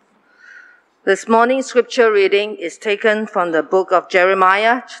This morning's scripture reading is taken from the book of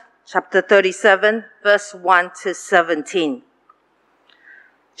Jeremiah, chapter 37, verse 1 to 17.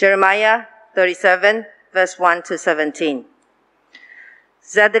 Jeremiah 37, verse 1 to 17.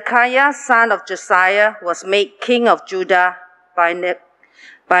 Zedekiah, son of Josiah, was made king of Judah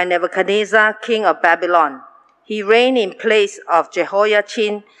by Nebuchadnezzar, king of Babylon. He reigned in place of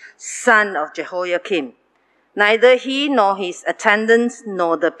Jehoiachin, son of Jehoiakim. Neither he nor his attendants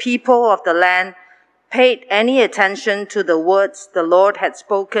nor the people of the land paid any attention to the words the Lord had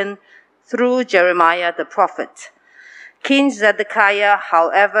spoken through Jeremiah the prophet. King Zedekiah,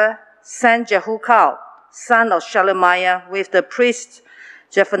 however, sent Jehukal, son of Shelemiah, with the priest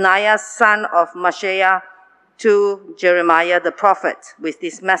Zephaniah, son of Maaseiah, to Jeremiah the prophet with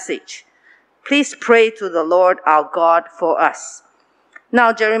this message: "Please pray to the Lord our God for us."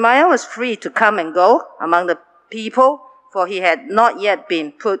 Now Jeremiah was free to come and go among the people, for he had not yet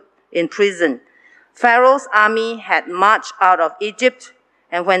been put in prison. Pharaoh's army had marched out of Egypt,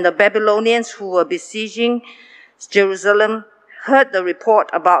 and when the Babylonians who were besieging Jerusalem heard the report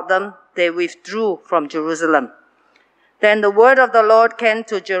about them, they withdrew from Jerusalem. Then the word of the Lord came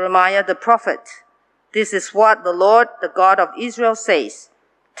to Jeremiah the prophet. "This is what the Lord, the God of Israel, says.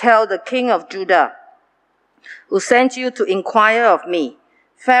 Tell the king of Judah, who sent you to inquire of me,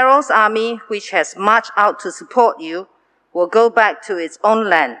 Pharaoh's army, which has marched out to support you, will go back to its own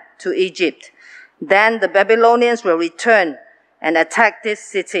land, to Egypt. Then the Babylonians will return and attack this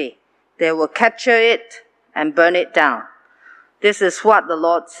city. They will capture it and burn it down. This is what the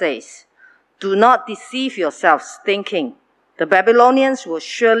Lord says. Do not deceive yourselves, thinking, the Babylonians will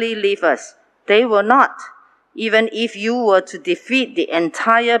surely leave us. They will not. Even if you were to defeat the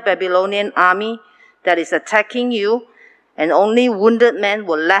entire Babylonian army that is attacking you, and only wounded men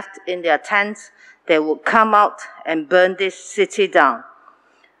were left in their tents, they would come out and burn this city down."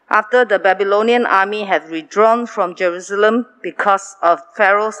 After the Babylonian army had withdrawn from Jerusalem because of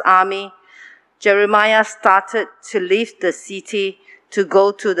Pharaoh's army, Jeremiah started to leave the city to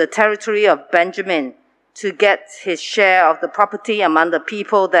go to the territory of Benjamin to get his share of the property among the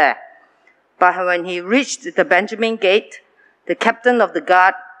people there. But when he reached the Benjamin gate, the captain of the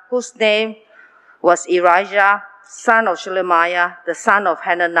guard, whose name was Irijah, son of Shelemiah, the son of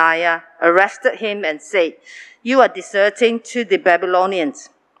Hananiah, arrested him and said, "You are deserting to the Babylonians."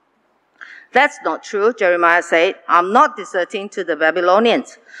 "That's not true," Jeremiah said. "I'm not deserting to the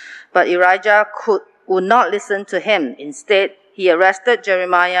Babylonians." But Irijah would not listen to him. Instead, he arrested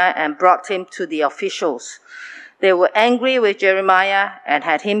Jeremiah and brought him to the officials. They were angry with Jeremiah and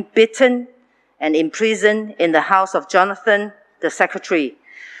had him beaten and imprisoned in the house of Jonathan, the secretary,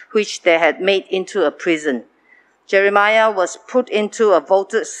 which they had made into a prison. Jeremiah was put into a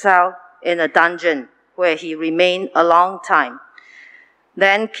vaulted cell in a dungeon, where he remained a long time.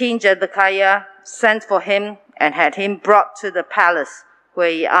 Then King Zedekiah sent for him and had him brought to the palace, where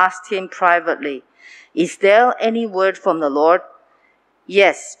he asked him privately, "Is there any word from the Lord?"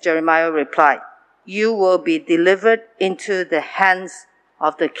 "Yes," Jeremiah replied. "You will be delivered into the hands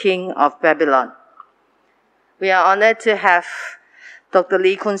of the king of Babylon." We are honored to have Dr.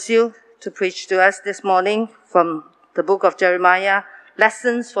 Lee Kun Siu to preach to us this morning from the book of Jeremiah,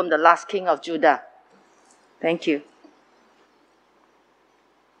 Lessons from the Last King of Judah. Thank you.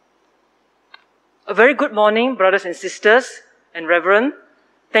 A very good morning, brothers and sisters and Reverend.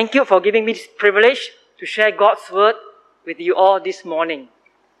 Thank you for giving me this privilege to share God's word with you all this morning.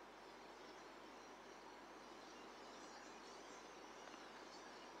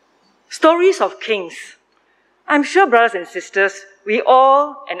 Stories of kings. I'm sure, brothers and sisters, we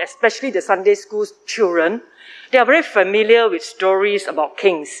all, and especially the Sunday school children, they are very familiar with stories about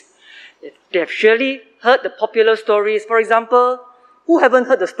kings. They have surely heard the popular stories. For example, who haven't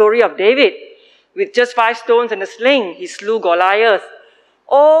heard the story of David? With just 5 stones and a sling, he slew Goliath.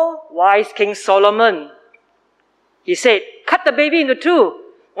 Or wise King Solomon. He said, "Cut the baby into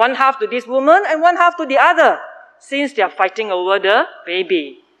 2, one half to this woman and one half to the other, since they are fighting over the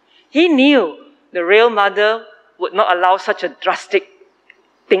baby." He knew the real mother would not allow such a drastic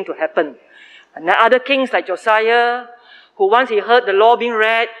thing to happen. And there are other kings like Josiah, who once he heard the law being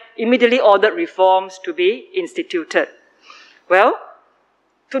read, immediately ordered reforms to be instituted. Well,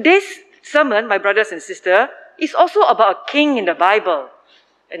 today's sermon, my brothers and sisters, is also about a king in the Bible.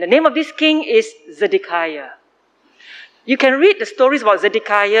 And the name of this king is Zedekiah. You can read the stories about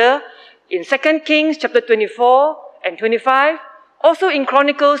Zedekiah in 2 Kings chapter 24 and 25, also in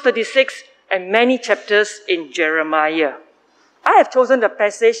Chronicles 36, and many chapters in Jeremiah. I have chosen the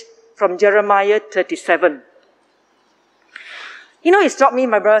passage from Jeremiah 37. You know, it struck me,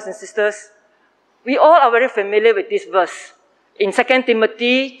 my brothers and sisters, we all are very familiar with this verse. in 2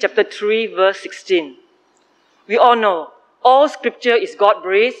 Timothy chapter 3, verse 16. We all know all scripture is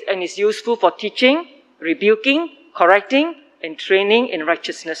God-breathed and is useful for teaching, rebuking, correcting, and training in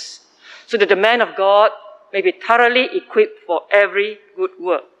righteousness, so that the man of God may be thoroughly equipped for every good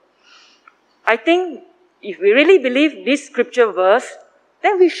work. I think if we really believe this scripture verse,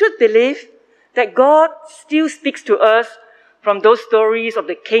 then we should believe that God still speaks to us from those stories of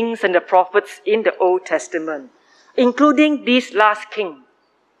the kings and the prophets in the Old Testament, including this last king,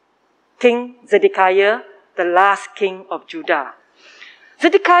 King Zedekiah, the last king of Judah.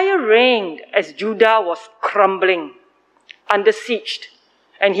 Zedekiah reigned as Judah was crumbling, under siege,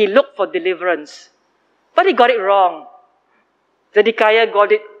 and he looked for deliverance. But he got it wrong. Zedekiah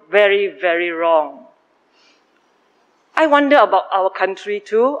got it very, very wrong. I wonder about our country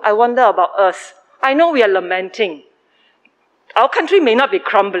too. I wonder about us. I know we are lamenting. Our country may not be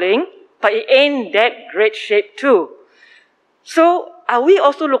crumbling, but it ain't that great shape too. So are we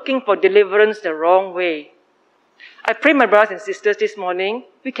also looking for deliverance the wrong way? I pray, my brothers and sisters, this morning,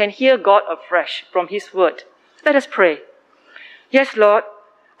 we can hear God afresh from His word. Let us pray. Yes, Lord,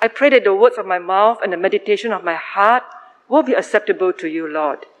 I pray that the words of my mouth and the meditation of my heart will be acceptable to you,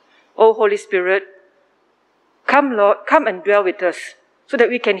 Lord. O Holy Spirit, come, Lord, come and dwell with us so that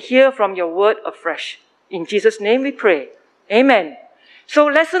we can hear from your word afresh. In Jesus' name we pray. Amen. So,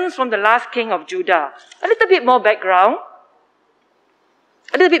 lessons from the last king of Judah. A little bit more background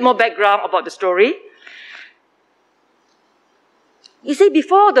about the story. You see,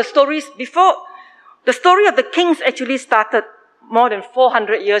 before the story of the kings actually started more than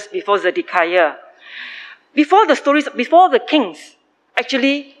 400 years before Zedekiah. Before the kings,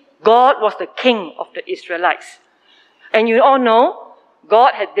 actually, God was the king of the Israelites. And you all know,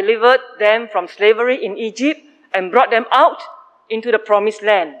 God had delivered them from slavery in Egypt and brought them out into the promised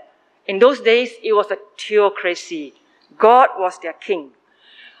land. In those days, it was a theocracy. God was their king.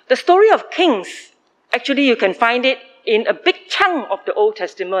 The story of kings, actually, you can find it in a big chunk of the Old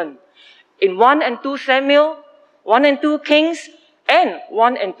Testament. In 1 and 2 Samuel, 1 and 2 Kings, and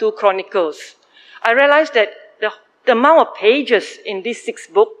 1 and 2 Chronicles. I realized that the amount of pages in these 6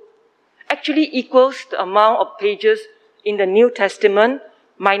 books actually equals the amount of pages in the New Testament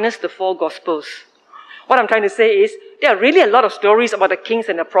minus the 4 Gospels. What I'm trying to say is there are really a lot of stories about the kings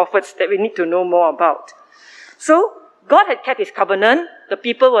and the prophets that we need to know more about. So, God had kept His covenant. The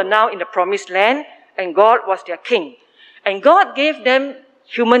people were now in the promised land, and God was their king. And God gave them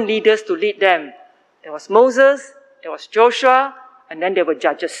human leaders to lead them. There was Moses, there was Joshua, and then there were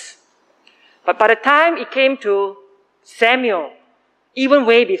judges. But by the time it came to Samuel, even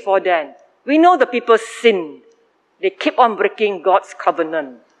way before then, we know the people sinned. They kept on breaking God's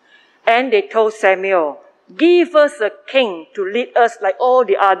covenant. And they told Samuel, give us a king to lead us like all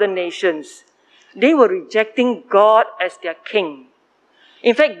the other nations. They were rejecting God as their king.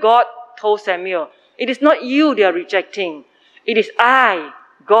 In fact, God told Samuel, it is not you they are rejecting. It is I,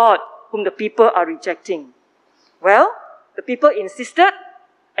 God, whom the people are rejecting. Well, the people insisted,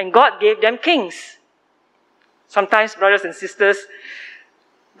 and God gave them kings. Sometimes, brothers and sisters,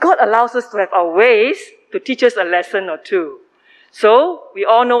 God allows us to have our ways to teach us a lesson or two. So, we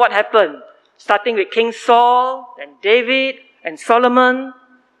all know what happened. Starting with King Saul, then David, and Solomon.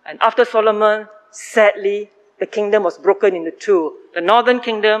 And after Solomon, sadly, the kingdom was broken into two. The northern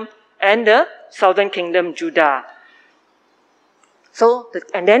kingdom and the southern kingdom, Judah.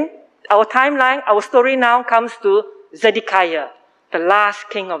 And then our timeline, our story now comes to Zedekiah, the last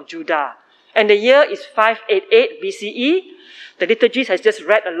king of Judah. And the year is 588 BCE. The liturgist has just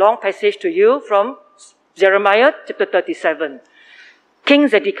read a long passage to you from Jeremiah chapter 37. King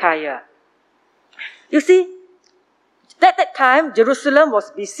Zedekiah. You see, at that time, Jerusalem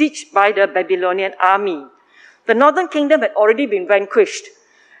was besieged by the Babylonian army. The northern kingdom had already been vanquished.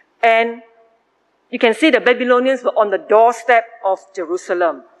 And you can see the Babylonians were on the doorstep of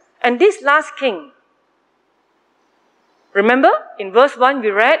Jerusalem. And this last king, remember in verse 1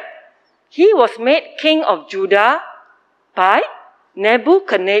 we read, he was made king of Judah by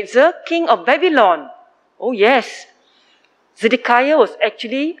Nebuchadnezzar, king of Babylon. Oh yes, Zedekiah was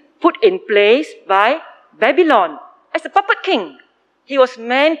actually put in place by Babylon as a puppet king. He was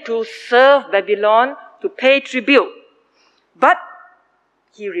meant to serve Babylon, to pay tribute. But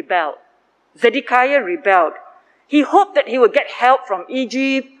he rebelled. Zedekiah rebelled. He hoped that he would get help from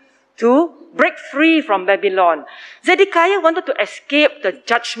Egypt to break free from Babylon. Zedekiah wanted to escape the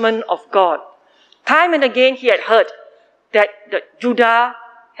judgment of God. Time and again he had heard that Judah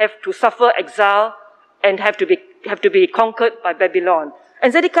have to suffer exile and have to be conquered by Babylon.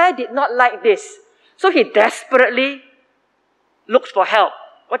 And Zedekiah did not like this. So he desperately looked for help.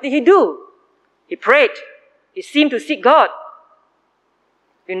 What did he do? He prayed. He seemed to seek God.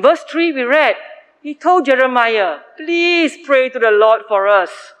 In verse 3 we read, he told Jeremiah, please pray to the Lord for us.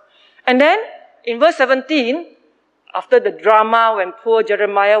 And then in verse 17, after the drama when poor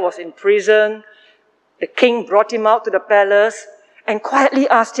Jeremiah was in prison, the king brought him out to the palace and quietly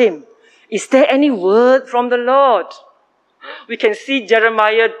asked him, is there any word from the Lord? We can see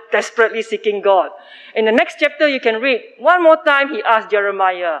Jeremiah desperately seeking God. In the next chapter, you can read, one more time he asked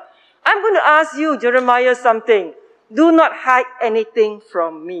Jeremiah, I'm going to ask you, Jeremiah, something. Do not hide anything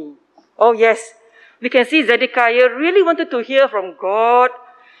from me. Oh yes, we can see Zedekiah really wanted to hear from God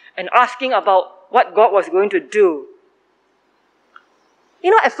and asking about what God was going to do.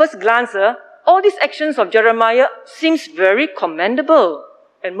 At first glance, all these actions of Jeremiah seems very commendable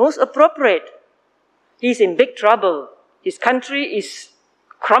and most appropriate. He's in big trouble. His country is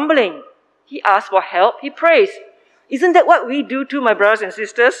crumbling. He asks for help. He prays. Isn't that what we do too, my brothers and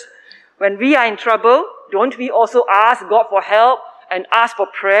sisters? When we are in trouble, don't we also ask God for help and ask for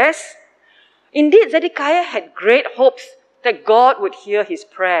prayers? Indeed, Zedekiah had great hopes that God would hear his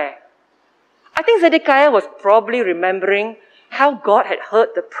prayer. I think Zedekiah was probably remembering how God had heard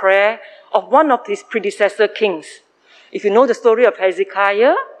the prayer of one of his predecessor kings. If you know the story of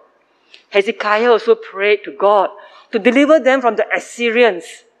Hezekiah, Hezekiah also prayed to God to deliver them from the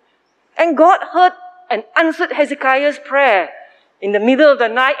Assyrians. And God heard and answered Hezekiah's prayer. In the middle of the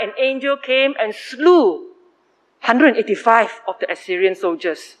night, an angel came and slew 185 of the Assyrian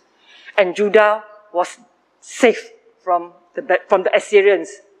soldiers. And Judah was safe from the Assyrians,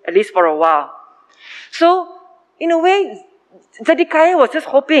 at least for a while. So, in a way, Zedekiah was just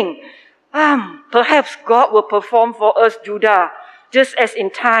hoping, perhaps God will perform for us, Judah, just as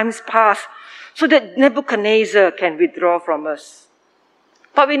in times past, so that Nebuchadnezzar can withdraw from us.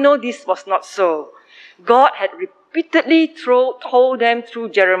 But we know this was not so. God had repeatedly told them through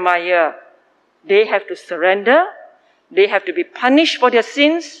Jeremiah, they have to surrender, they have to be punished for their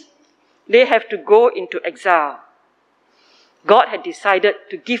sins, they have to go into exile. God had decided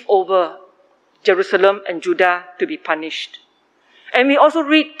to give over Jerusalem and Judah to be punished. And we also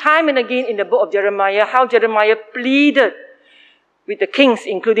read time and again in the book of Jeremiah how Jeremiah pleaded with the kings,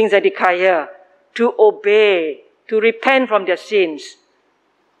 including Zedekiah, to obey, to repent from their sins.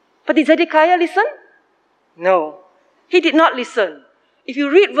 But did Zedekiah listen? No, he did not listen. If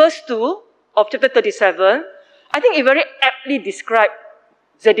you read verse 2 of chapter 37, I think it very aptly describes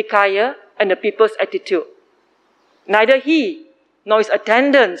Zedekiah and the people's attitude. Neither he, nor his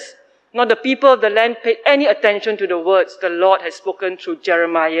attendants, nor the people of the land paid any attention to the words the Lord had spoken through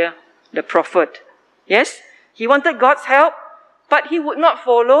Jeremiah, the prophet. Yes, he wanted God's help, but he would not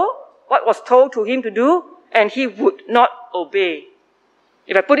follow what was told to him to do, and he would not obey.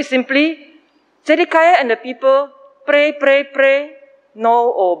 If I put it simply, Zedekiah and the people pray,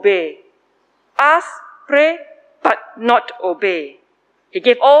 no obey. Ask, pray, but not obey. He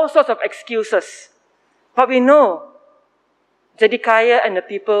gave all sorts of excuses. But we know Zedekiah and the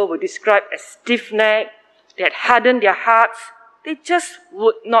people were described as stiff-necked. They had hardened their hearts. They just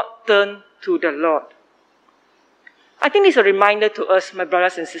would not turn to the Lord. I think it's a reminder to us, my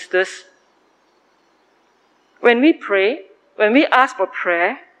brothers and sisters. When we pray, when we ask for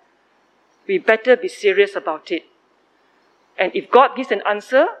prayer, we better be serious about it. And if God gives an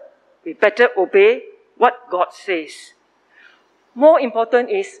answer, we better obey what God says. More important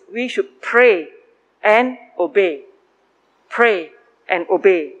is we should pray and obey. Pray and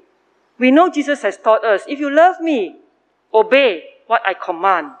obey. We know Jesus has taught us, if you love me, obey what I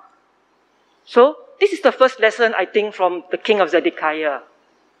command. So, this is the first lesson, I think, from the king of Zedekiah.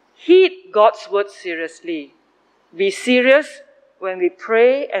 Heed God's word seriously. Be serious when we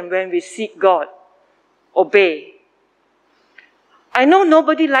pray and when we seek God. Obey. I know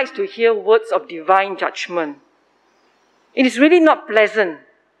nobody likes to hear words of divine judgment. It is really not pleasant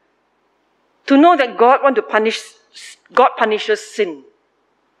to know that God punishes sin.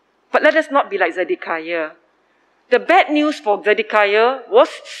 But let us not be like Zedekiah. The bad news for Zedekiah was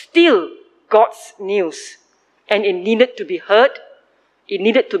still God's news. And it needed to be heard. It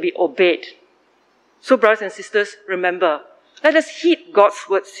needed to be obeyed. So, brothers and sisters, remember, let us heed God's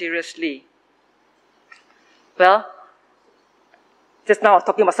word seriously. Well, just now I was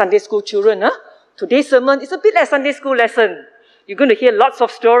talking about Sunday school children. Today's sermon is a bit like a Sunday school lesson. You're going to hear lots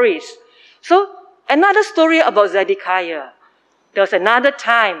of stories. So, another story about Zedekiah. There was another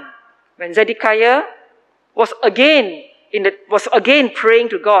time when Zedekiah was again praying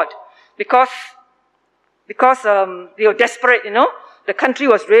to God because they were desperate, The country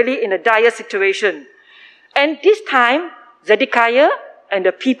was really in a dire situation. And this time, Zedekiah and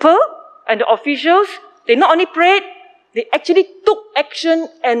the people and the officials, they not only prayed, they actually took action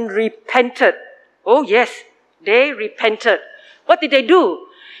and repented. Oh yes, they repented. What did they do?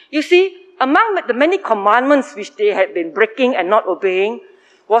 You see, among the many commandments which they had been breaking and not obeying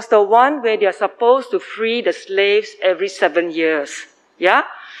was the one where they are supposed to free the slaves every 7 years. Yeah?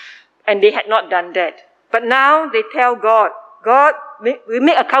 And they had not done that. But now they tell God, God, we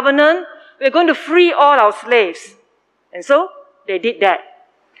make a covenant, we're going to free all our slaves. And so they did that.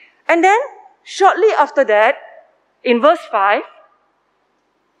 And then, shortly after that, in verse 5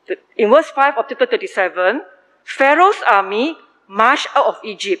 of chapter 37, Pharaoh's army marched out of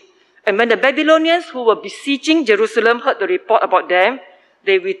Egypt. And when the Babylonians who were besieging Jerusalem heard the report about them,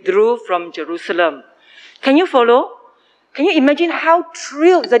 they withdrew from Jerusalem. Can you follow? Can you imagine how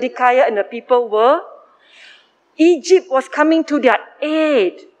thrilled Zedekiah and the people were? Egypt was coming to their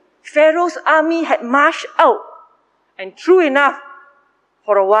aid. Pharaoh's army had marched out. And true enough,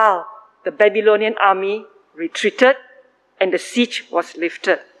 for a while, the Babylonian army retreated and the siege was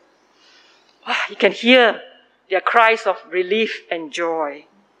lifted. You can hear their cries of relief and joy.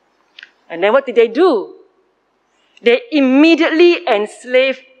 And then what did they do? They immediately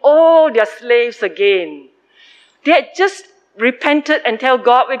enslaved all their slaves again. They had just repented and tell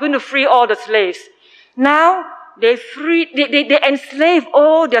God, we're going to free all the slaves. Now, they enslaved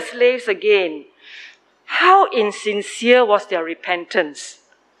all their slaves again. How insincere was their repentance?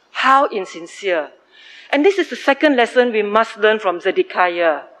 How insincere. And this is the second lesson we must learn from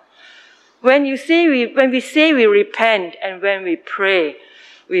Zedekiah. When we say we repent and when we pray,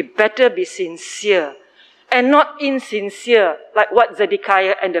 we better be sincere and not insincere like what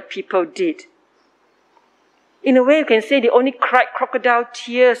Zedekiah and the people did. In a way, you can say they only cried crocodile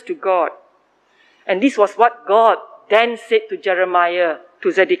tears to God. And this was what God then said to Jeremiah,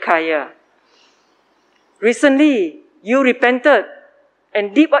 to Zedekiah. Recently, you repented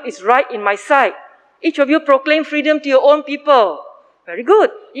and did what is right in my sight. Each of you proclaim freedom to your own people. Very good.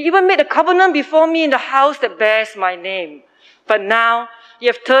 You even made a covenant before me in the house that bears my name. But now, you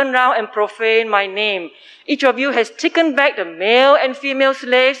have turned round and profaned my name. Each of you has taken back the male and female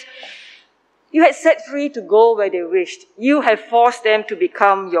slaves you had set free to go where they wished. You have forced them to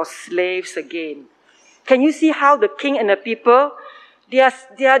become your slaves again. Can you see how the king and the people,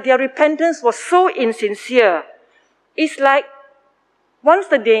 their repentance was so insincere? It's like once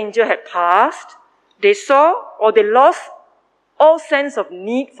the danger had passed, they saw or they lost all sense of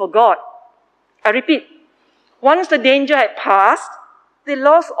need for God. I repeat, once the danger had passed, they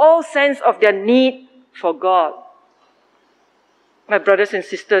lost all sense of their need for God. My brothers and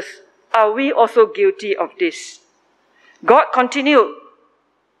sisters, are we also guilty of this? God continued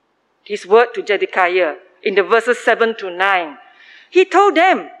His word to Zedekiah in the verses 7 to 9. He told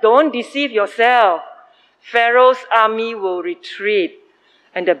them, don't deceive yourself. Pharaoh's army will retreat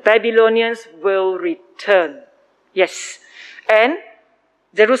and the Babylonians will return. Yes, and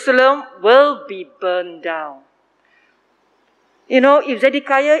Jerusalem will be burned down. You know, if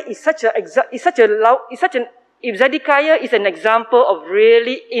Zedekiah if Zedekiah is an example of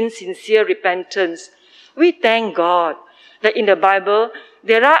really insincere repentance, we thank God that in the Bible,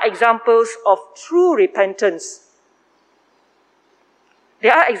 there are examples of true repentance.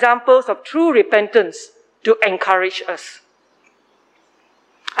 There are examples of true repentance to encourage us.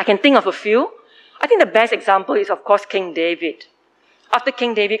 I can think of a few. I think the best example is, of course, King David. After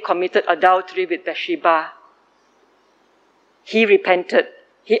King David committed adultery with Bathsheba, he repented.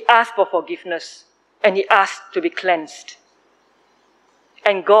 He asked for forgiveness. And he asked to be cleansed.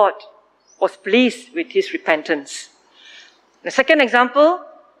 And God was pleased with his repentance. The second example,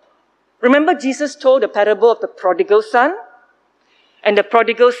 remember Jesus told the parable of the prodigal son? And the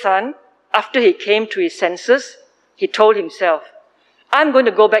prodigal son, after he came to his senses, he told himself, I'm going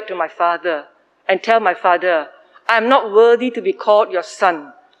to go back to my father and tell my father, I'm not worthy to be called your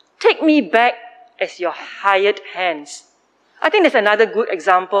son. Take me back as your hired hands. I think that's another good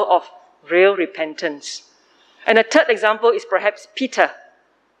example of real repentance. And a third example is perhaps Peter.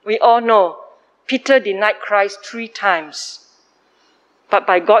 We all know Peter denied Christ 3 times. But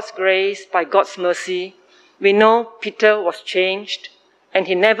by God's grace, by God's mercy, we know Peter was changed and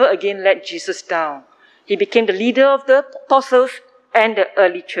he never again let Jesus down. He became the leader of the apostles and the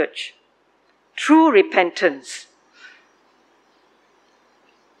early church. True repentance.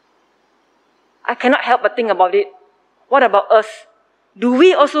 I cannot help but think about it. What about us? Do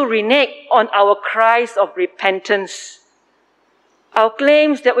we also renege on our cries of repentance? Our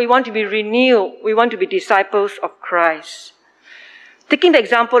claims that we want to be renewed, we want to be disciples of Christ. Taking the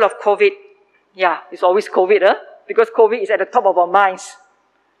example of COVID, it's always COVID, because COVID is at the top of our minds,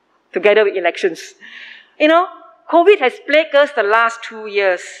 together with elections. You know, COVID has plagued us the last 2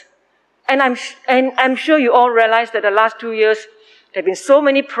 years. And I'm sure you all realize that the last 2 years, there have been so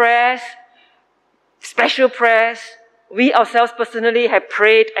many prayers, special prayers, We ourselves personally have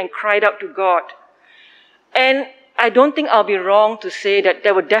prayed and cried out to God. And I don't think I'll be wrong to say that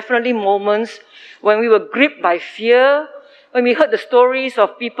there were definitely moments when we were gripped by fear, when we heard the stories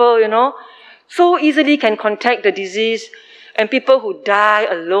of people, so easily can contact the disease, and people who die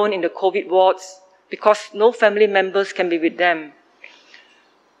alone in the COVID wards because no family members can be with them.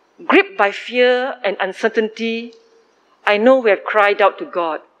 Gripped by fear and uncertainty, I know we have cried out to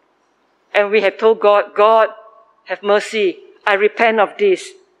God. And we have told God, God, have mercy. I repent of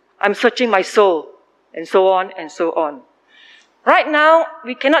this. I'm searching my soul. And so on and so on. Right now,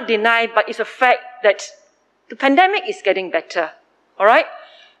 we cannot deny, but it's a fact that the pandemic is getting better. All right?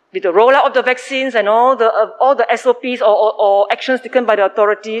 With the rollout of the vaccines and all the SOPs or actions taken by the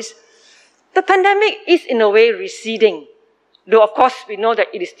authorities, the pandemic is in a way receding. Though, of course, we know that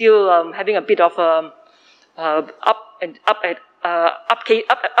it is still having a bit of up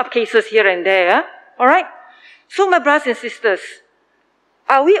cases here and there. All right? So, my brothers and sisters,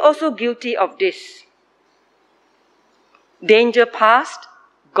 are we also guilty of this? Danger past,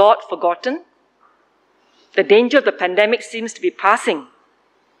 God forgotten? The danger of the pandemic seems to be passing.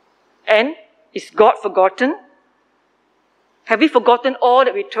 And is God forgotten? Have we forgotten all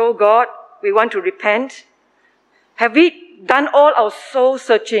that we told God we want to repent? Have we done all our soul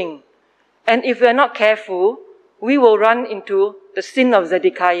searching? And if we are not careful, we will run into the sin of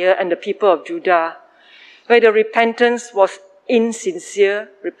Zedekiah and the people of Judah, where the repentance was insincere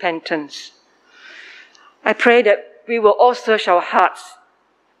repentance. I pray that we will all search our hearts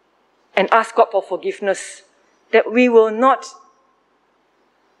and ask God for forgiveness, that we will not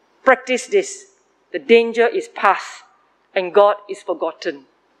practice this. The danger is past and God is forgotten.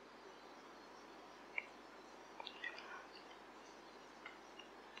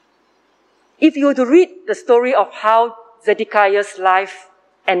 If you were to read the story of how Zedekiah's life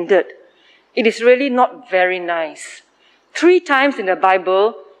ended, it is really not very nice. 3 times in the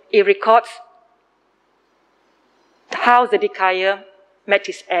Bible, it records how Zedekiah met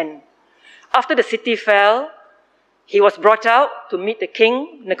his end. After the city fell, he was brought out to meet the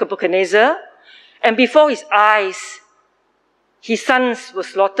king, Nebuchadnezzar, and before his eyes, his sons were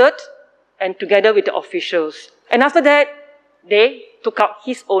slaughtered, and together with the officials. And after that, they took out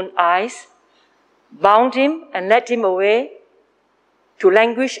his own eyes, bound him, and led him away to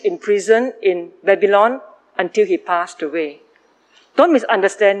languish in prison in Babylon until he passed away. Don't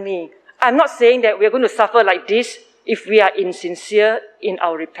misunderstand me. I'm not saying that we're going to suffer like this if we are insincere in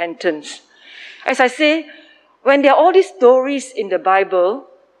our repentance. As I say, when there are all these stories in the Bible,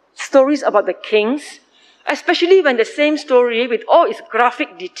 stories about the kings, especially when the same story with all its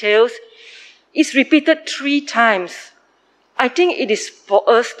graphic details is repeated 3 times, I think it is for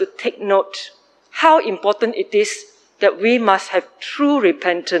us to take note how important it is that we must have true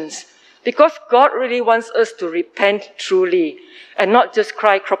repentance, because God really wants us to repent truly and not just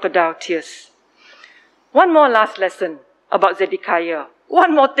cry crocodile tears. One more last lesson about Zedekiah.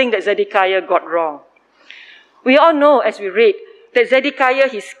 One more thing that Zedekiah got wrong. We all know as we read that Zedekiah,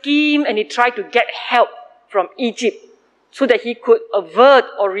 he schemed and he tried to get help from Egypt so that he could avert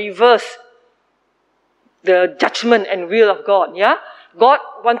or reverse the judgment and will of God. Yeah?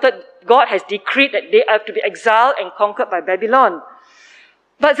 God has decreed that they have to be exiled and conquered by Babylon.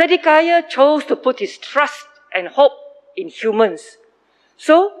 But Zedekiah chose to put his trust and hope in humans.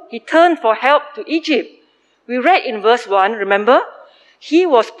 So he turned for help to Egypt. We read in verse 1, remember? He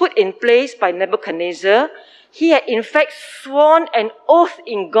was put in place by Nebuchadnezzar. He had in fact sworn an oath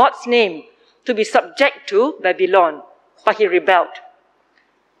in God's name to be subject to Babylon, but he rebelled.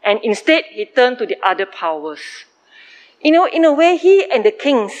 And instead, he turned to the other powers. In a way, he and the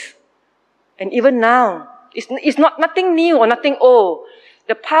kings, and even now, it's not nothing new or nothing old.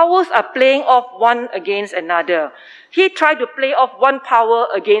 The powers are playing off one against another. He tried to play off one power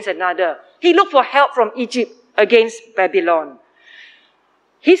against another. He looked for help from Egypt against Babylon.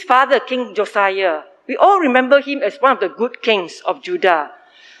 His father, King Josiah, we all remember him as one of the good kings of Judah.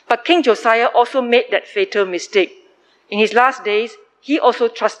 But King Josiah also made that fatal mistake. In his last days, he also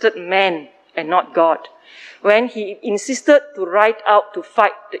trusted man and not God, when he insisted to ride out to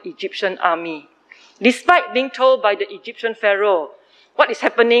fight the Egyptian army. Despite being told by the Egyptian Pharaoh what is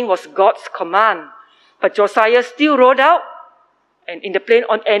happening was God's command, but Josiah still rode out, and in the plain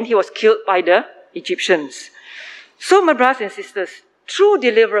on end, he was killed by the Egyptians. So, my brothers and sisters, true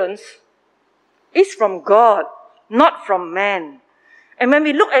deliverance is from God, not from man. And when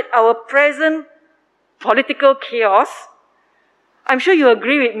we look at our present political chaos, I'm sure you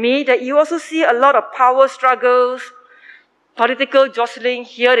agree with me that you also see a lot of power struggles, political jostling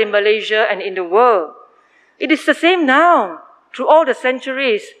here in Malaysia and in the world. It is the same now, through all the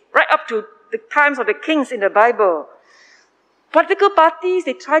centuries, right up to the times of the kings in the Bible. Political parties,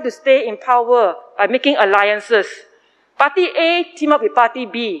 they try to stay in power by making alliances. Party A team up with Party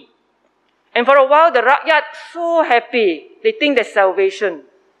B. And for a while, the Rakyat so happy. They think there's salvation.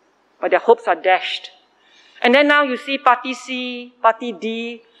 But their hopes are dashed. And then now you see Party C, Party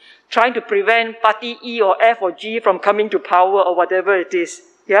D, trying to prevent Party E or F or G from coming to power or whatever it is.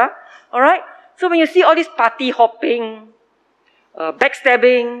 Yeah? Alright? So when you see all this party hopping,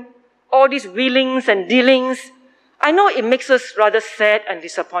 backstabbing, all these wheelings and dealings, I know it makes us rather sad and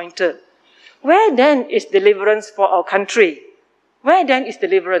disappointed. Where then is deliverance for our country? Where then is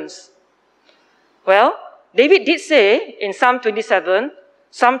deliverance? Well, David did say in Psalm 27,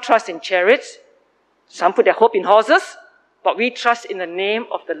 some trust in chariots, some put their hope in horses, but we trust in the name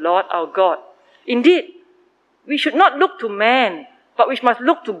of the Lord our God. Indeed, we should not look to man, but we must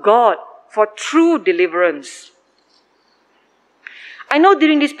look to God for true deliverance. I know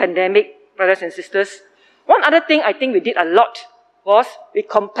during this pandemic, brothers and sisters, one other thing I think we did a lot was we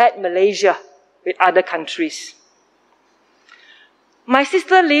compared Malaysia with other countries. My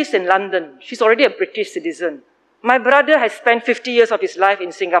sister lives in London. She's already a British citizen. My brother has spent 50 years of his life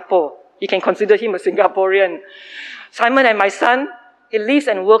in Singapore. You can consider him a Singaporean. Simon and my son, he lives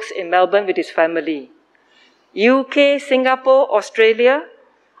and works in Melbourne with his family. UK, Singapore, Australia,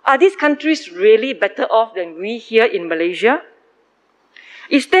 are these countries really better off than we here in Malaysia?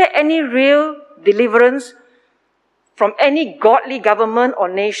 Is there any real deliverance from any godly government or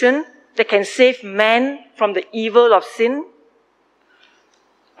nation that can save man from the evil of sin?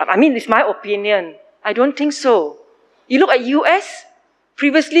 I mean, it's my opinion. I don't think so. You look at US,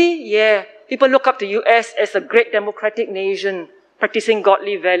 previously, people look up to US as a great democratic nation practicing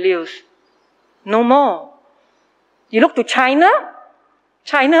godly values. No more. You look to China,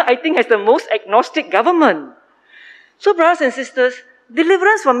 China, I think, has the most agnostic government. So, brothers and sisters,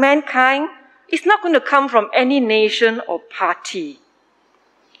 deliverance for mankind is not going to come from any nation or party.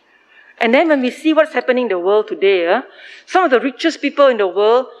 And then when we see what's happening in the world today, some of the richest people in the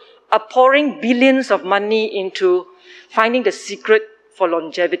world are pouring billions of money into finding the secret for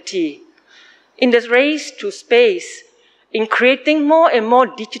longevity. In this race to space, in creating more and more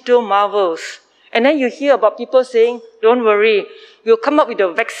digital marvels. And then you hear about people saying, don't worry, we'll come up with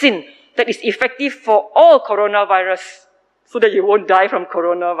a vaccine that is effective for all coronavirus so that you won't die from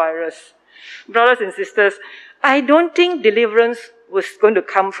coronavirus. Brothers and sisters, I don't think deliverance was going to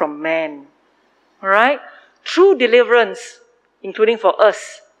come from man. All right? True deliverance, including for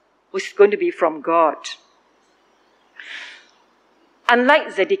us, was going to be from God.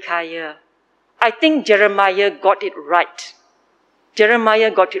 Unlike Zedekiah, I think Jeremiah got it right.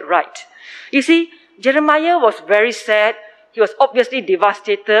 Jeremiah got it right. You see, Jeremiah was very sad. He was obviously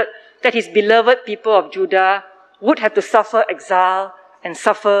devastated that his beloved people of Judah would have to suffer exile and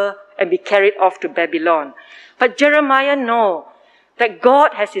suffer and be carried off to Babylon. But Jeremiah knows that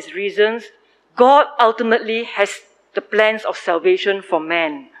God has his reasons. God ultimately has the plans of salvation for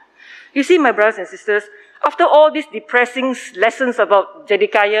man. You see, my brothers and sisters, after all these depressing lessons about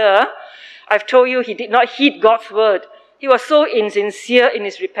Zedekiah, I've told you he did not heed God's word. He was so insincere in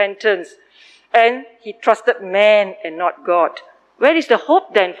his repentance. And he trusted man and not God. Where is the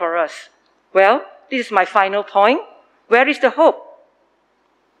hope then for us? Well, this is my final point. Where is the hope?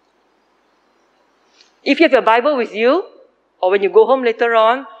 If you have your Bible with you, or when you go home later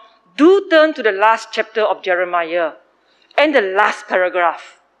on, do turn to the last chapter of Jeremiah and the last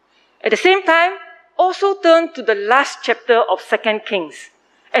paragraph. At the same time, also turn to the last chapter of 2 Kings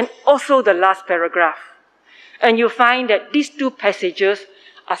and also the last paragraph. And you'll find that these two passages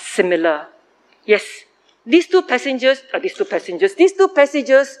are similar. Yes, these two passages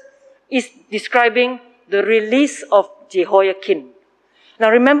is describing the release of Jehoiakim. Now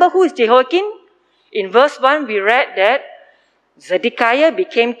remember who is Jehoiakim? In verse 1, we read that Zedekiah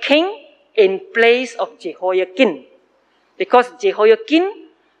became king in place of Jehoiakim. Because Jehoiakim,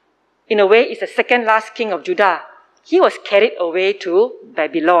 in a way, is the second last king of Judah. He was carried away to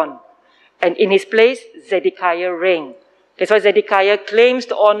Babylon. And in his place, Zedekiah reigned. That's why Zedekiah claims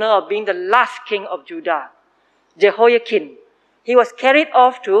the honor of being the last king of Judah. Jehoiakim, he was carried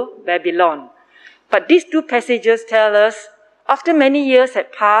off to Babylon. But these two passages tell us, after many years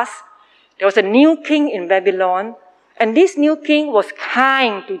had passed, there was a new king in Babylon, and this new king was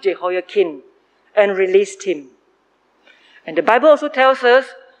kind to Jehoiakim and released him. And the Bible also tells us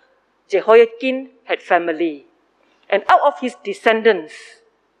Jehoiakim had family. And out of his descendants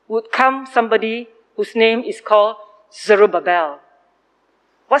would come somebody whose name is called Zerubbabel.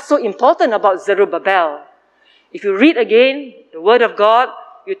 What's so important about Zerubbabel? If you read again the Word of God,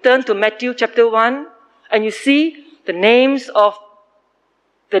 you turn to Matthew chapter 1, and you see the names of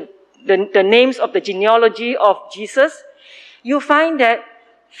the names of the genealogy of Jesus. you find that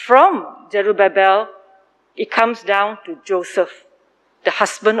from Zerubbabel, it comes down to Joseph, the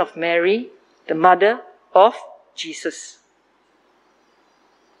husband of Mary, the mother of Jesus.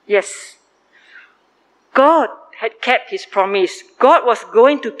 Yes, God had kept his promise. God was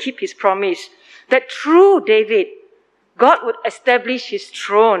going to keep his promise that through David, God would establish his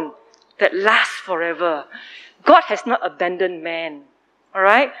throne that lasts forever. God has not abandoned man. All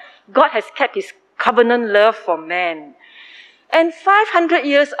right? God has kept his covenant love for man. And 500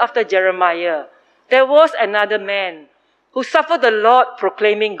 years after Jeremiah, there was another man who suffered the Lord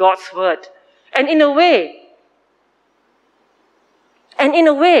proclaiming God's word. And in a way,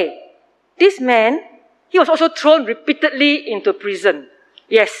 this man, he was also thrown repeatedly into prison.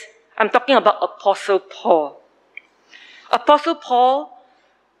 Yes, I'm talking about Apostle Paul. Apostle Paul,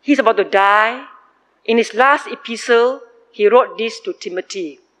 he's about to die. In his last epistle, he wrote this to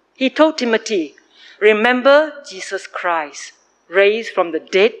Timothy. He told Timothy, remember Jesus Christ, raised from the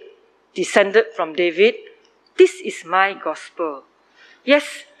dead, descended from David. This is my gospel.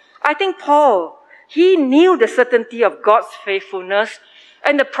 Yes, I think Paul, he knew the certainty of God's faithfulness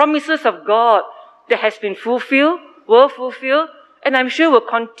and the promises of God that has been fulfilled, were fulfilled, and I'm sure will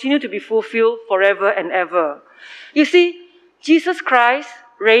continue to be fulfilled forever and ever. You see, Jesus Christ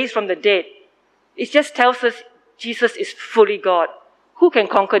raised from the dead, it just tells us Jesus is fully God. Who can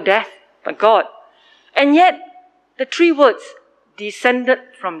conquer death but God? And yet, the three words, descended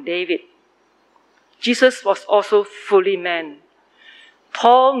from David. Jesus was also fully man.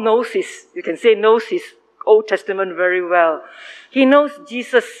 Paul knows his Old Testament very well. He knows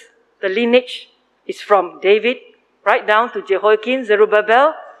Jesus, the lineage is from David, right down to Jehoiakim,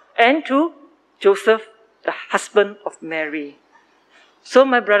 Zerubbabel, and to Joseph, the husband of Mary. So,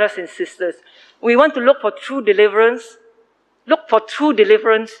 my brothers and sisters, we want to look for true deliverance. Look for true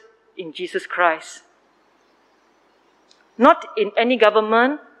deliverance in Jesus Christ. Not in any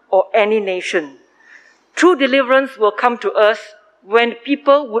government or any nation. True deliverance will come to us when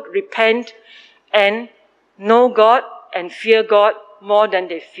people would repent and know God and fear God more than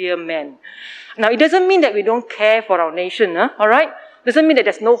they fear men. Now, it doesn't mean that we don't care for our nation, all right? Doesn't mean that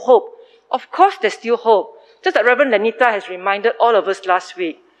there's no hope. Of course, there's still hope. Just like Reverend Lenita has reminded all of us last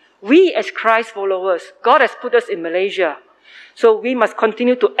week, we as Christ followers, God has put us in Malaysia. So we must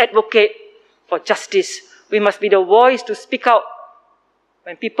continue to advocate for justice. We must be the voice to speak out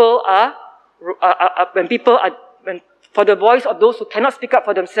for the voice of those who cannot speak up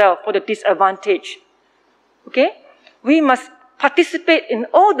for themselves, for the disadvantaged. Okay? We must participate in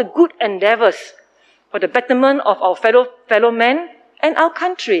all the good endeavors for the betterment of our fellow men and our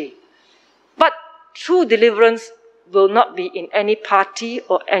country. But true deliverance will not be in any party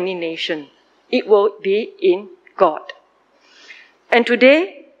or any nation. It will be in God. And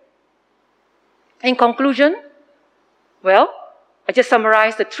today, in conclusion, I just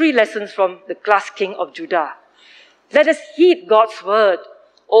summarized the 3 lessons from the glass king of Judah. Let us heed God's word,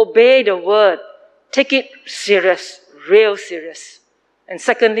 obey the word, take it serious, real serious. And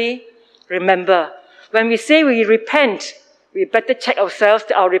secondly, remember, when we say we repent, we better check ourselves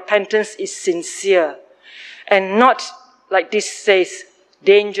that our repentance is sincere and not, like this says,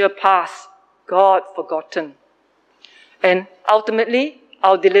 danger past, God forgotten. And ultimately,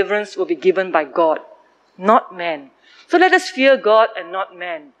 our deliverance will be given by God, not man. So let us fear God and not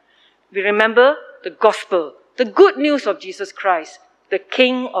man. We remember the gospel, the good news of Jesus Christ, the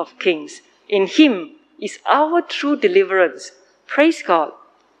King of Kings. In him is our true deliverance. Praise God.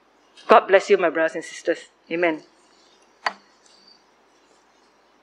 God bless you, my brothers and sisters. Amen.